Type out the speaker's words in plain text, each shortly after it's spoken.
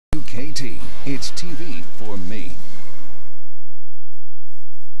WKT. It's TV for me.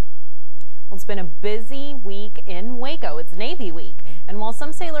 Well, it's been a busy week in Waco. It's Navy Week. And while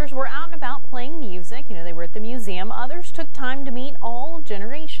some sailors were out and about playing music, they were at the museum, others took time to meet all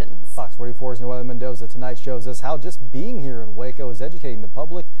generations. Fox 44's Noelle Mendoza tonight shows us how just being here in Waco is educating the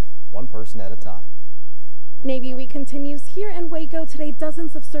public one person at a time. Navy Week continues here in Waco. Today,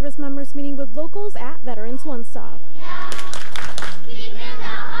 dozens of service members meeting with locals at Veterans One Stop.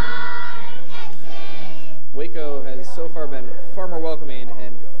 Waco has so far been far more welcoming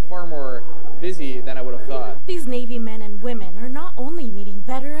and far more busy than I would have thought. These Navy men and women are not only meeting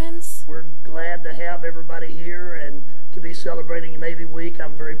veterans. We're glad to have everybody here and to be celebrating Navy Week.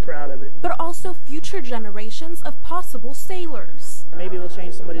 I'm very proud of it. But also future generations of possible sailors. Maybe we'll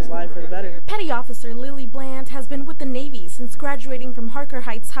change somebody's life for the better. Petty Officer Lily Bland has been with the Navy since graduating from Harker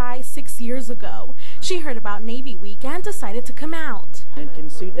Heights High 6 years ago. She heard about Navy Week and decided to come out. It can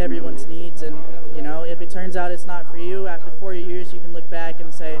suit everyone's needs, and if it turns out it's not for you, after 4 years you can look back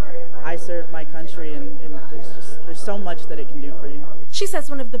and say, I served my country, and there's so much that it can do for you. She says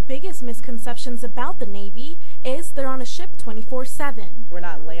one of the biggest misconceptions about the Navy is they're on a ship 24/7. We're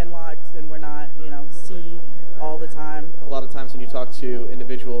not landlocked, and we're not, sea all the time. A lot of times when you talk to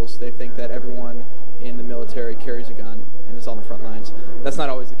individuals, they think that everyone in the military carries a gun and is on the front lines. That's not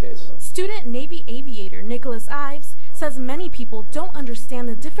always the case. Student Navy aviator Nicholas Ives says many people don't understand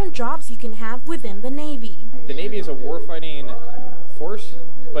the different jobs you can have within the Navy. The Navy is a warfighting force,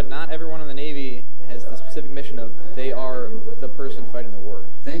 but not everyone in the Navy has the specific mission of they are the person fighting the war.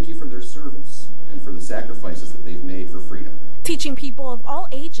 Thank you for their service and for the sacrifices that they've made for freedom. Teaching people of all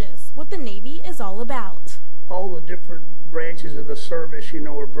ages what the Navy is all about. All the different branches of the service,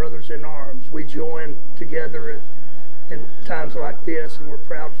 are brothers in arms. We join together in times like this, and we're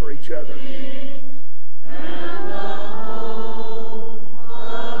proud for each other.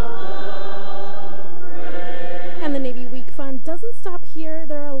 And the Navy Week Fun doesn't stop here.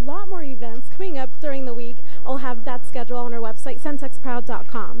 There are a lot more events coming up during the week. I'll have that schedule on our website,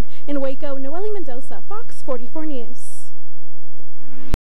 centexproud.com. In Waco,